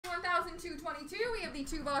1022. We have the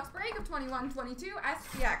 2-box break of 2122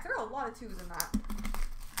 SPX. There are a lot of 2s in that.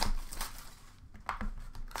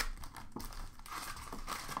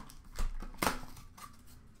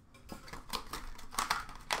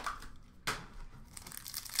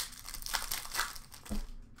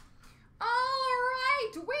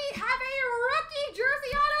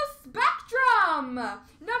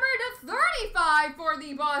 Number to 35 for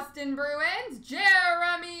the Boston Bruins,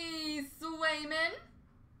 Jeremy Swayman.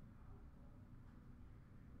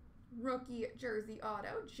 Rookie jersey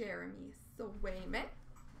auto, Jeremy Swayman.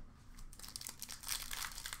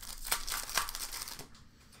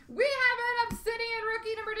 We have an Obsidian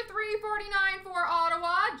rookie number to 349 for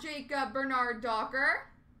Ottawa, Jacob Bernard Docker.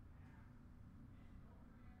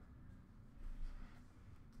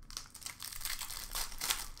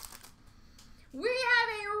 We have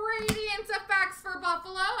a Radiant Effects for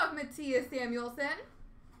Buffalo of Matthias Samuelson.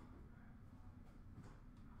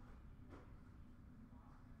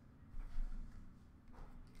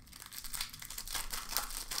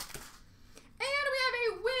 And we have a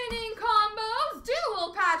Winning Combos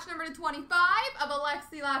dual patch number to 25 of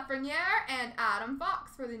Alexis Lafreniere and Adam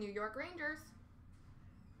Fox for the New York Rangers.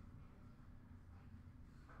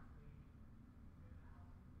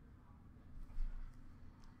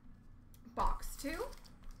 Box 2.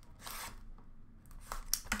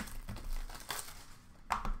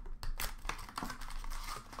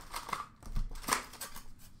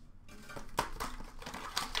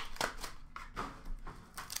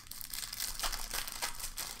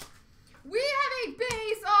 We have a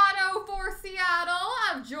base auto for Seattle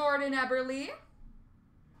of Jordan Eberle.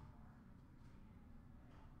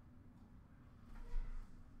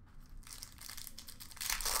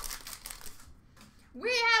 We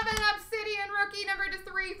have an Obsidian rookie number to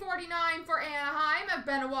 349 for Anaheim of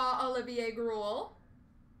Benoit Olivier Gruel.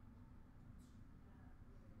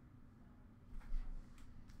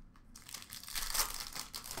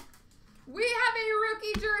 We have a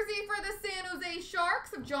rookie jersey for the San Jose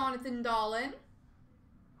Sharks of Jonathan Dahlen.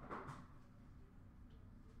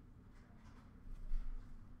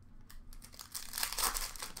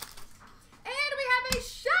 And we have a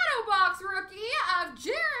Shadow Box rookie of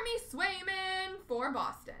Jeremy Swayman for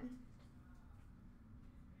Boston.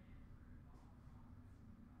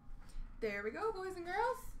 There we go, boys and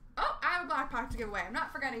girls. Oh, I have a black pack to give away. I'm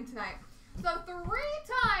not forgetting tonight. So 3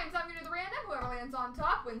 times I'm going to do the random. Whoever lands on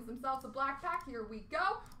top wins themselves a black pack. Here we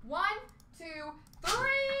go. 1, 2, 3.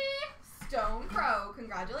 Stone Crow.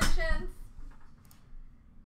 Congratulations.